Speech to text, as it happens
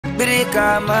ST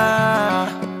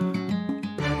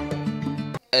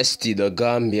the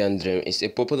Gambian Dream is a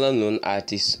popular known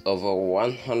artist over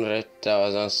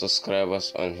 100,000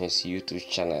 subscribers on his YouTube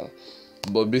channel.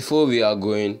 But before we are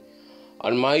going,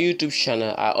 on my YouTube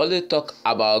channel, I only talk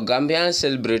about Gambian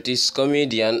celebrities,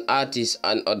 comedians, artists,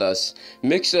 and others.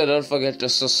 Make sure don't forget to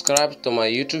subscribe to my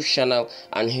YouTube channel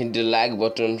and hit the like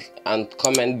button and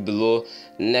comment below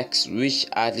next which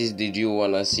artist did you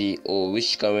wanna see, or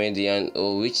which comedian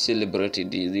or which celebrity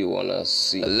did you wanna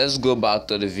see. Let's go back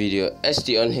to the video.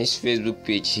 ST on his Facebook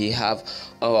page, he have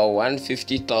over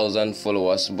 150,000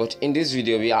 followers, but in this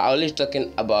video we are only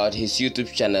talking about his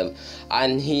YouTube channel,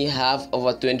 and he have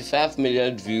over 25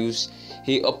 million views.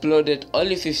 He uploaded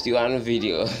only 51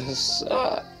 videos.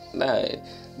 Nice,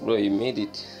 bro, you made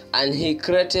it. And he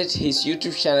created his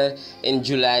YouTube channel in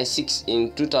July 6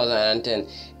 in 2010.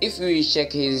 If we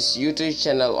check his YouTube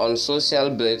channel on Social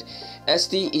Blade,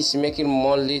 ST is making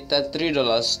monthly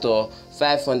 $33 to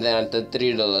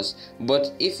 $533.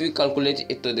 But if we calculate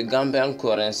it to the Gambian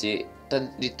currency, the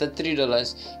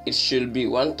 $33 it should be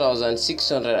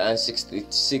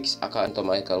 1,666 according to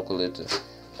my calculator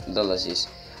dollars is.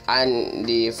 And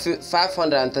the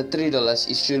 $533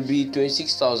 it should be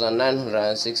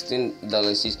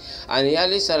 $26,916, and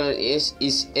yearly salary is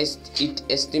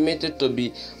estimated to be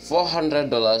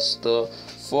 $400 to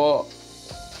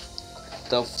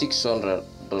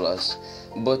 $600.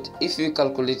 But if you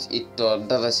calculate it to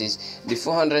dollars, the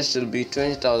 400 should be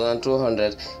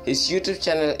 20,200. His YouTube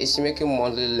channel is making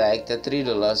monthly like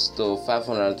 $3 to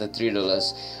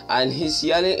 $503, and his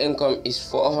yearly income is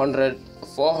 $400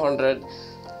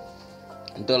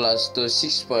 to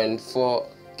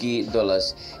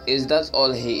 $6.4K. Is that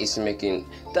all he is making?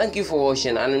 Thank you for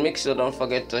watching, and make sure don't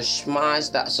forget to smash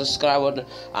that subscribe button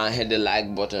and hit the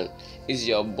like button. It's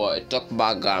your boy Talk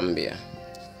Back Gambia.